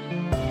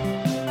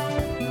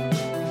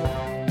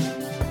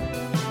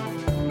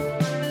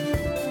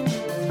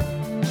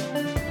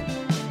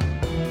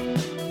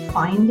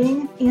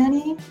 Finding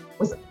Annie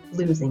was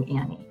losing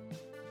Annie.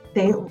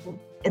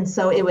 And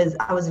so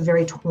I was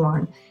very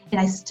torn,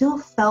 and I still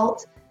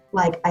felt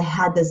like I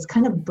had this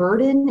kind of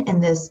burden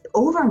and this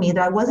over me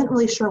that I wasn't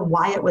really sure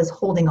why it was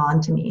holding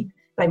on to me,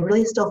 but I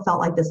really still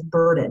felt like this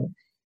burden.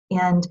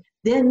 And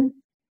then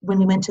when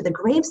we went to the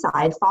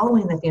graveside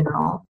following the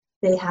funeral,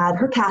 they had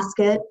her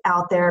casket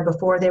out there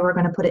before they were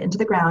going to put it into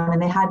the ground,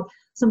 and they had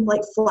some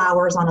like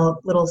flowers on a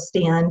little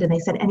stand, and they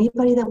said,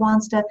 anybody that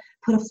wants to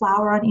put a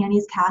flower on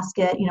Annie's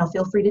casket,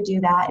 feel free to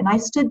do that. And I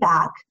stood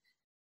back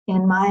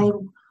in my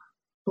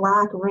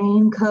black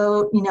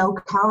raincoat,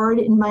 cowered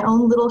in my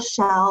own little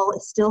shell,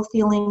 still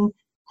feeling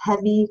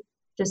heavy,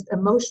 just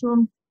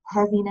emotional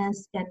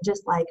heaviness, and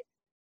just like,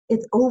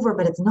 it's over,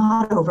 but it's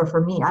not over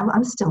for me.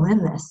 I'm still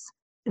in this.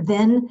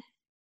 Then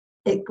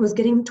it was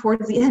getting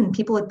towards the end.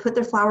 People had put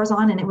their flowers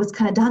on and it was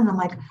kind of done. And I'm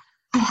like,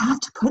 I have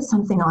to put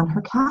something on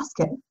her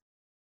casket.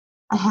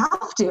 I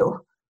have to.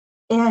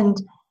 And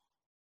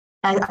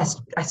I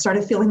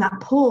started feeling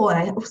that pull,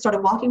 and I started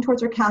walking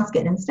towards her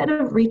casket. And instead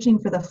of reaching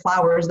for the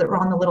flowers that were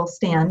on the little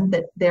stand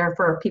that there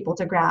for people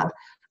to grab,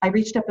 I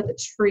reached up at the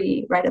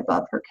tree right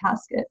above her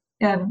casket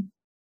and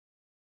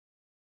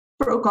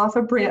broke off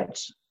a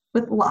branch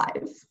with a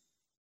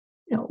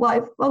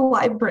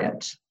live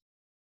branch.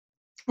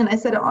 And I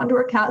set it onto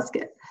her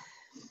casket.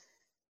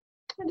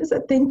 I just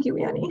said, thank you,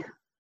 Annie.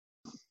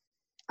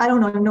 I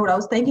don't even know what I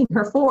was thanking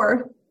her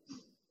for.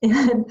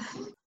 And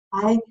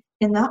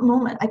in that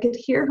moment, I could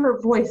hear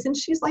her voice, and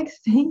she's like,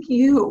 thank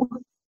you.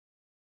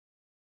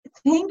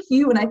 Thank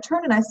you. And I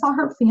turned and I saw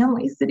her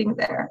family sitting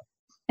there.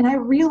 And I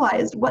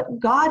realized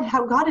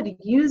how God had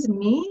used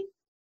me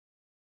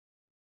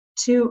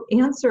to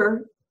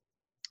answer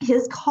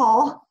his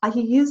call.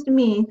 He used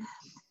me,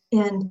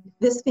 and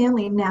this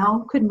family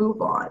now could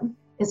move on.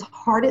 As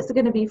hard as it's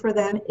going to be for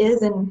them,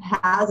 is and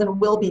has and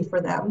will be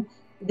for them,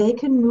 they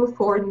can move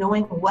forward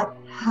knowing what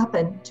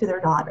happened to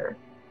their daughter.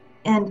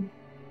 And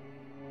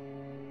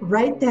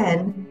right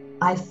then,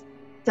 I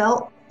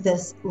felt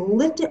this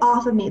lifted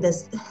off of me,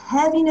 this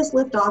heaviness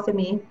lift off of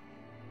me,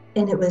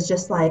 and it was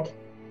just like,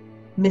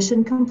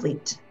 mission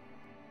complete.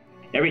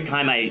 Every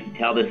time I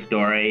tell this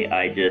story,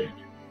 it just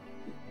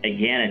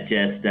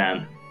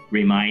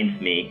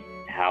reminds me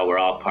how we're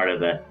all part of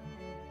the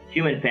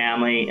human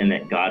family and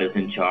that God is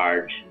in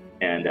charge,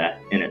 and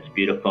it's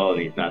beautiful,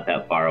 and he's not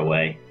that far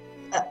away.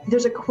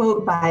 There's a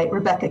quote by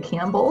Rebecca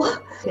Campbell,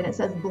 and it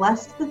says,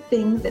 bless the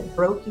thing that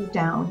broke you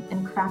down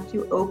and cracked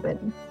you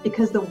open,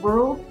 because the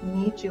world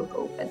needs you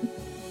open.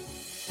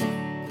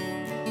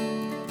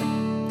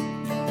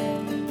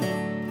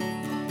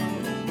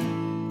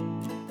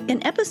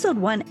 In episode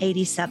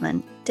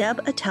 187,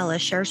 Deb Atella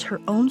shares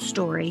her own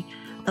story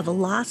of a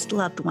lost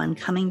loved one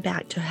coming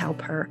back to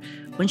help her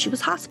when she was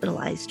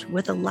hospitalized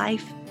with a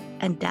life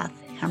and death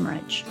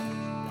hemorrhage.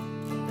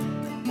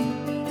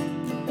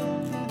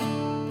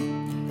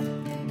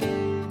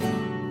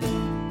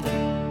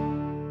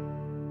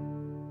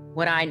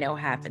 What I know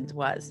happened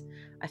was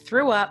I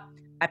threw up,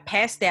 I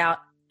passed out,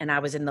 and I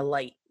was in the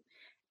light.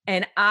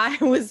 And I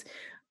was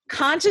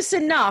conscious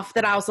enough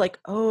that I was like,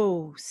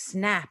 oh,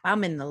 snap,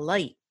 I'm in the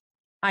light.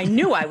 I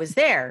knew I was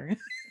there.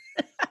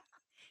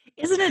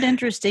 Isn't it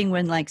interesting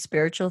when like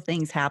spiritual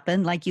things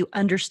happen, like you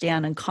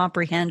understand and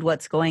comprehend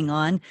what's going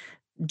on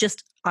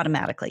just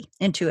automatically,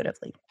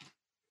 intuitively?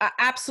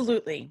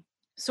 Absolutely.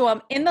 So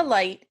I'm in the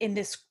light in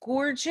this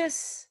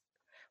gorgeous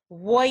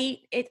white.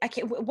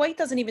 White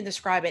doesn't even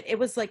describe it. It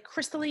was like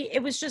crystally.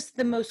 It was just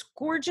the most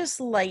gorgeous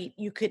light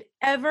you could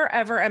ever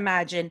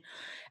imagine,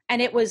 and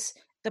it was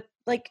the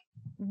like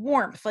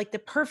warmth, like the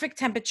perfect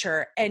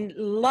temperature, and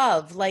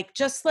love, like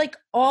just like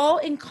all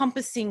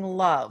encompassing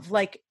love.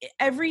 Like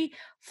every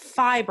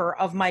fiber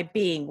of my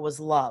being was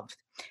loved.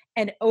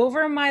 And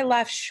over my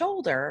left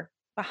shoulder,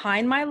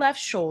 behind my left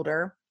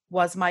shoulder,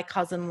 was my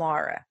cousin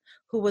Laura,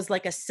 who was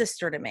like a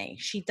sister to me.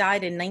 She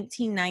died in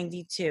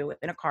 1992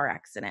 in a car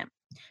accident.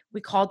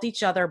 We called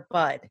each other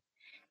Bud.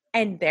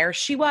 And there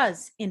she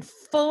was in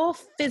full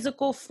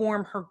physical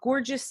form, her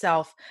gorgeous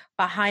self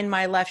behind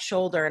my left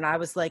shoulder. And I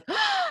was like,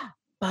 oh,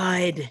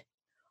 Bud,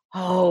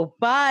 oh,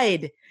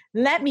 Bud,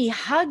 let me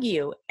hug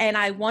you. And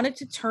I wanted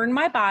to turn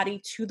my body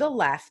to the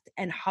left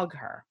and hug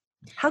her.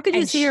 How could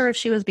you see her if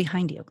she was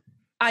behind you?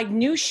 I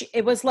knew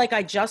it was like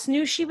I just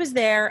knew she was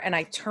there, and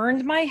I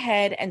turned my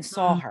head and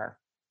saw her.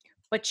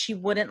 But she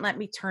wouldn't let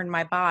me turn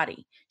my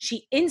body.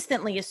 She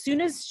instantly, as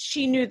soon as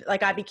she knew,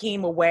 like I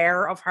became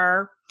aware of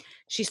her,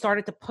 she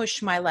started to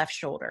push my left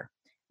shoulder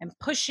and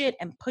push it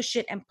and push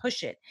it and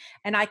push it.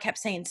 And I kept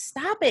saying,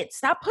 stop it.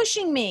 Stop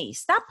pushing me.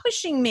 Stop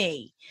pushing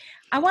me.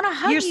 I want to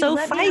hug you. You're so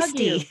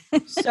feisty.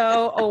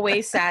 So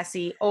always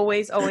sassy.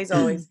 Always.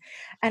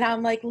 And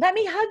I'm like, let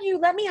me hug you.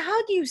 Let me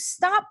hug you.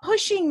 Stop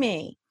pushing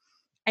me.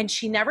 And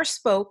she never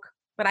spoke.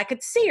 But I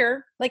could see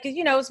her, like,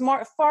 you know, as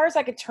far as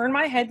I could turn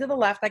my head to the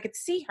left, I could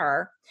see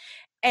her,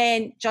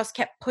 and just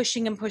kept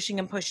pushing and pushing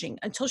and pushing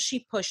until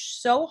she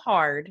pushed so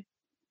hard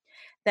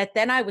that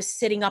then I was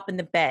sitting up in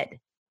the bed,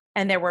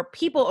 and there were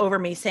people over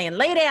me saying,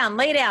 lay down,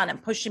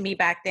 and pushing me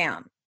back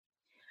down.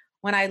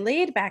 When I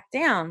laid back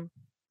down,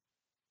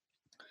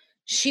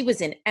 she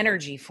was in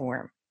energy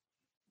form.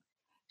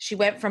 She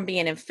went from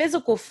being in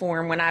physical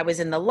form when I was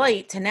in the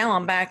light to now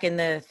I'm back in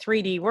the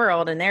 3D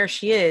world, and there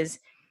she is.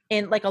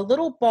 In like a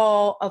little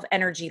ball of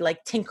energy,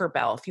 like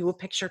Tinkerbell, if you would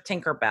picture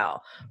Tinkerbell,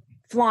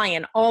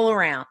 flying all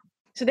around.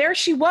 So there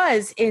she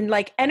was in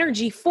like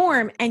energy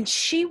form, and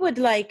she would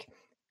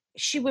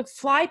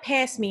fly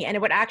past me, and it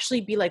would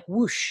actually be like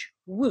whoosh,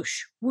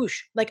 whoosh,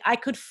 whoosh. Like I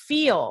could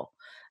feel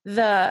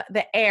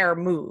the air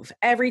move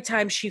every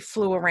time she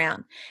flew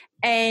around.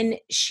 And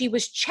she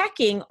was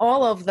checking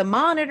all of the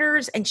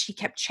monitors, and she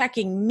kept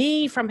checking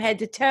me from head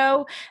to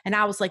toe. And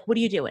I was like, what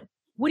are you doing?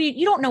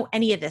 You don't know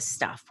any of this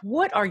stuff.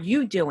 What are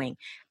you doing?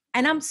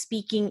 And I'm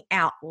speaking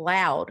out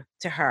loud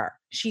to her.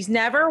 She's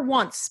never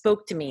once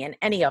spoke to me in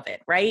any of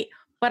it, right?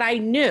 but I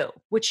knew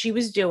what she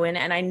was doing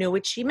and I knew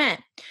what she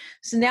meant.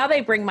 So now they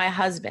bring my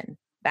husband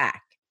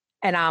back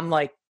and I'm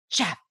like,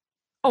 Jeff,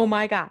 oh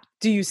my God,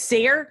 do you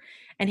see her?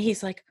 And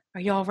he's like,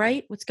 are you all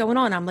right? What's going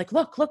on? I'm like,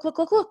 look.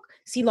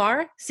 See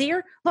Laura? See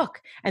her?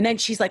 Look. And then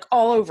she's like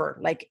all over,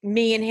 like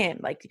me and him.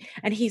 Like,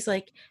 and he's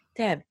like,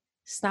 Deb,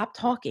 stop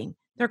talking.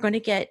 They're going to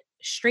get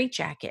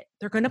straitjacket.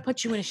 They're going to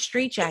put you in a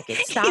straitjacket.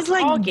 Stop He's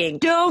talking.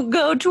 Like, don't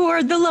go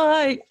toward the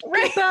light.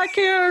 Get back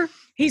here.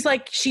 He's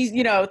like, she's,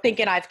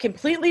 thinking I've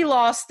completely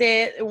lost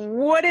it.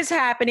 What is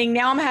happening?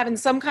 Now I'm having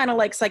some kind of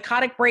like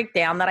psychotic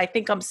breakdown that I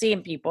think I'm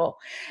seeing people.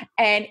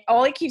 And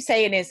all he keeps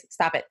saying is,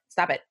 stop it.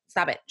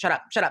 Shut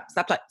up.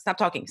 Stop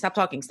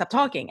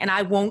talking. And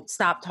I won't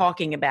stop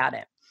talking about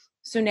it.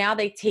 So now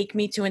they take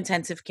me to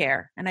intensive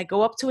care and I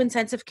go up to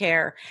intensive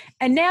care.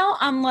 And now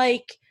I'm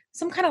like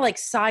some kind of like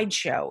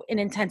sideshow in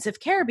intensive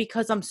care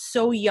because I'm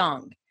so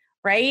young.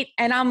 Right.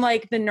 And I'm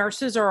like, the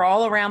nurses are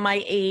all around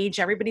my age.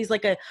 Everybody's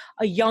like a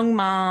young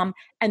mom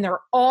and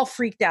they're all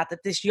freaked out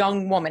that this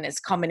young woman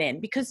is coming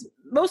in because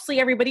mostly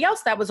everybody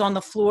else that was on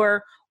the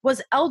floor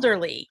was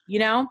elderly,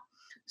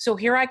 So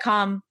here I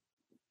come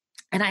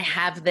and I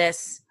have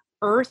this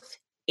earth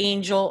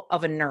angel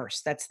of a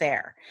nurse that's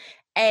there.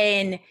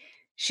 And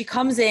she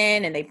comes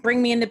in and they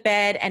bring me into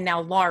bed and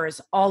now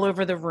Laura's all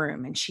over the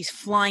room and she's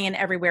flying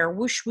everywhere,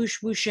 whoosh,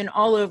 whoosh, whooshing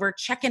all over,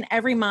 checking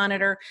every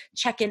monitor,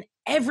 checking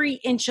every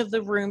inch of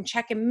the room,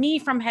 checking me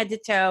from head to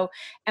toe.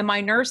 And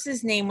my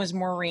nurse's name was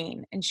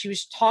Maureen and she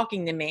was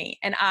talking to me.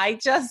 And I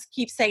just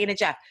keep saying to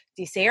Jeff,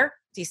 do you see her?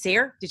 Do you see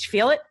her? Did you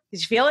feel it? Did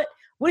you feel it?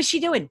 What is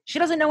she doing? She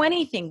doesn't know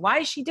anything. Why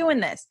is she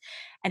doing this?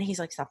 And he's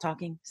like, stop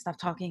talking.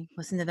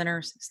 Listen to the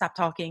nurse. Stop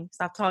talking.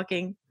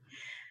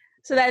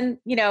 So then,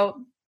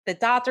 the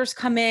doctors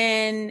come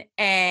in,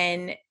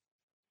 and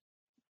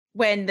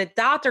when the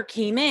doctor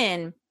came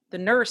in, the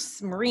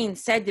nurse, Maureen,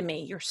 said to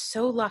me, you're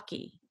so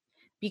lucky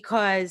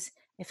because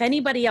if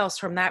anybody else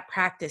from that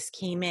practice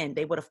came in,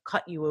 they would have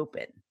cut you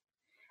open.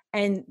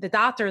 And the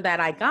doctor that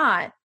I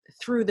got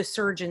threw the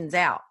surgeons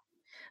out.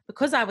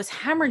 Because I was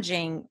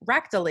hemorrhaging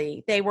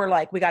rectally, they were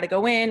like, we got to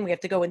go in. We have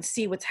to go and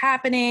see what's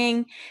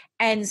happening.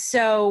 And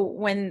so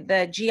when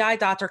the GI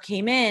doctor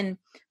came in,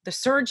 the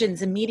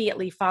surgeons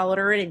immediately followed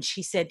her in and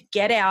she said,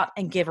 get out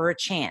and give her a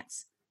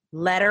chance.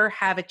 Let her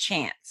have a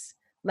chance.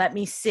 Let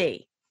me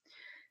see.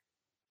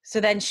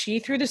 So then she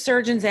threw the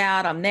surgeons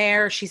out. I'm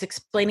there. She's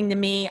explaining to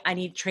me, I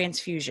need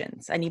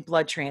transfusions. I need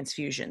blood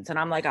transfusions. And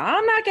I'm like,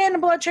 I'm not getting a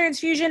blood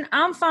transfusion.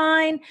 I'm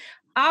fine.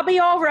 I'll be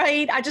all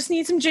right. I just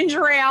need some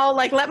ginger ale.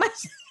 Like, let my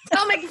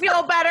stomach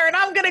feel better and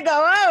I'm going to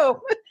go home.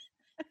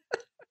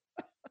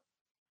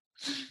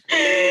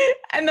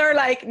 And they're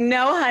like,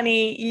 no,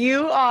 honey,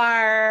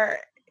 you're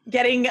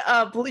getting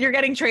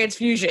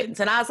transfusions.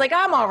 And I was like,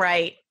 I'm all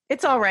right.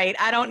 It's all right.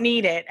 I don't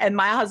need it. And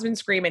my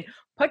husband's screaming,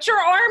 put your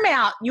arm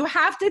out. You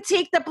have to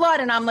take the blood.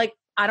 And I'm like,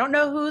 I don't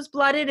know whose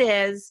blood it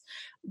is.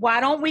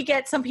 Why don't we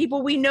get some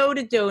people we know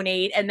to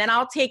donate? And then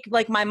I'll take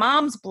like my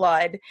mom's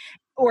blood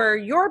or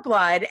your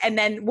blood, and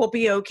then we'll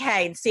be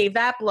okay and save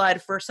that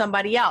blood for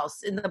somebody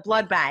else in the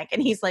blood bank.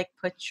 And he's like,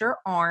 put your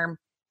arm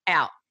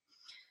out.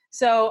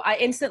 So I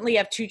instantly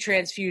have 2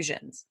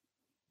 transfusions.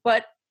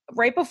 But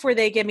right before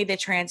they give me the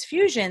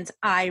transfusions,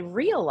 I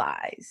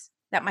realize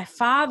that my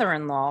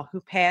father-in-law,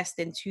 who passed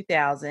in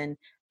 2000,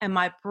 and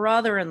my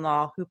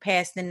brother-in-law, who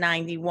passed in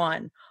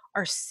 91,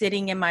 are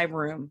sitting in my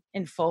room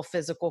in full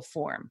physical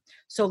form.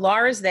 So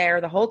Laura's there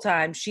the whole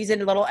time. She's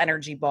in a little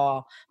energy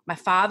ball. My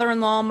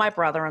father-in-law and my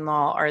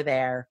brother-in-law are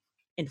there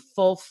in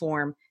full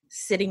form,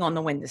 sitting on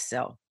the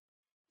windowsill.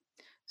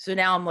 So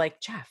now I'm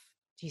like, Jeff,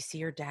 do you see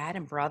your dad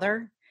and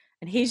brother?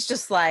 And he's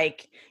just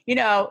like,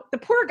 the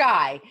poor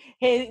guy,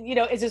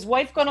 is his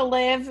wife going to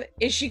live?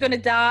 Is she going to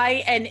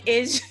die? And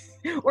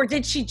or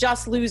did she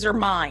just lose her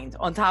mind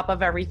on top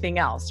of everything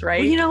else,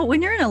 right? Well,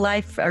 when you're in a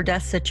life or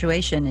death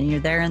situation and you're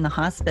there in the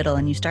hospital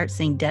and you start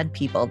seeing dead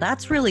people,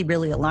 that's really,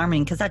 really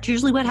alarming because that's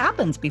usually what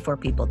happens before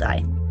people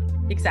die.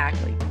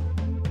 Exactly.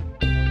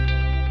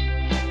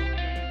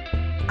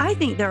 I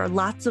think there are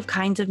lots of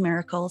kinds of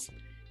miracles.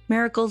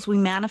 Miracles we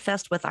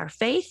manifest with our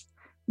faith,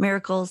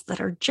 miracles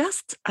that are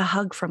just a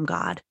hug from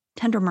God,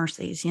 tender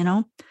mercies,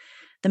 the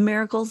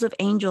miracles of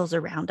angels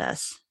around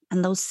us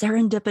and those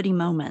serendipity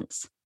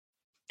moments.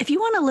 If you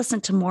want to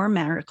listen to more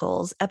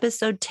miracles,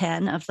 episode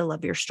 10 of the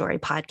Love Your Story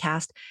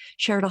podcast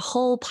shared a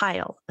whole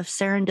pile of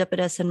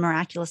serendipitous and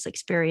miraculous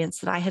experience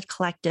that I had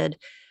collected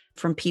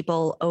from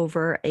people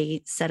over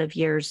a set of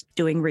years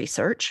doing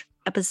research.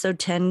 Episode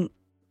 10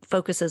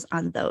 focuses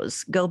on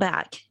those. Go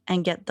back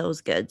and get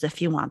those goods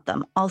if you want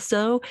them.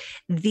 Also,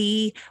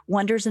 the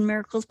Wonders and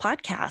Miracles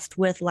podcast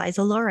with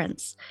Liza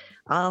Lawrence.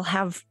 I'll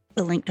have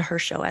the link to her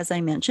show, as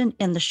I mentioned,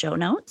 in the show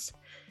notes.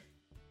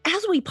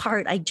 As we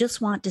part, I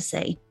just want to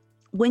say,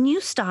 when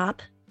you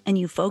stop and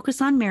you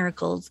focus on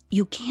miracles,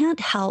 you can't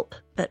help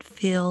but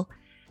feel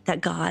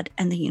that God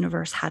and the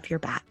universe have your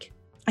back.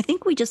 I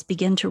think we just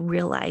begin to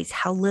realize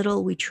how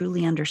little we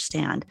truly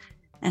understand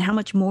and how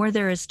much more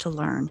there is to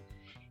learn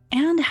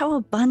and how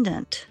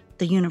abundant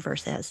the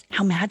universe is.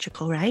 How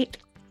magical, right?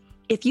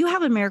 if you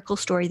have a miracle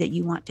story that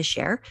you want to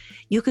share,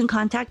 you can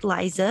contact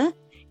Liza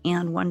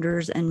and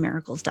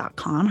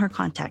wondersandmiracles.com, her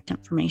contact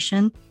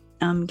information,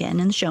 again,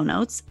 in the show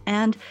notes.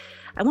 And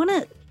I want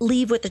to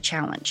leave with a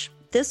challenge.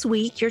 This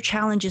week, your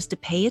challenge is to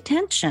pay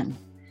attention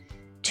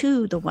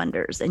to the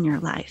wonders in your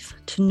life,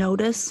 to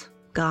notice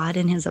God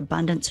in his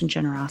abundance and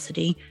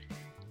generosity,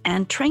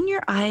 and train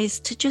your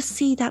eyes to just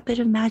see that bit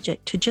of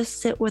magic, to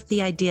just sit with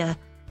the idea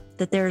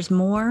that there's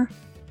more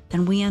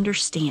than we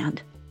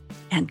understand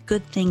and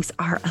good things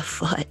are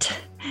afoot.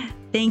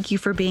 Thank you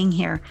for being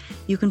here.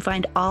 You can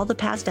find all the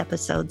past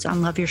episodes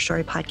on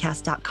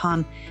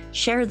loveyourstorypodcast.com.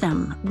 Share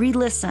them,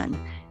 re-listen,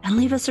 and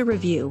leave us a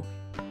review.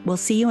 We'll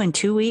see you in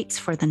 2 weeks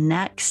for the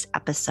next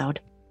episode.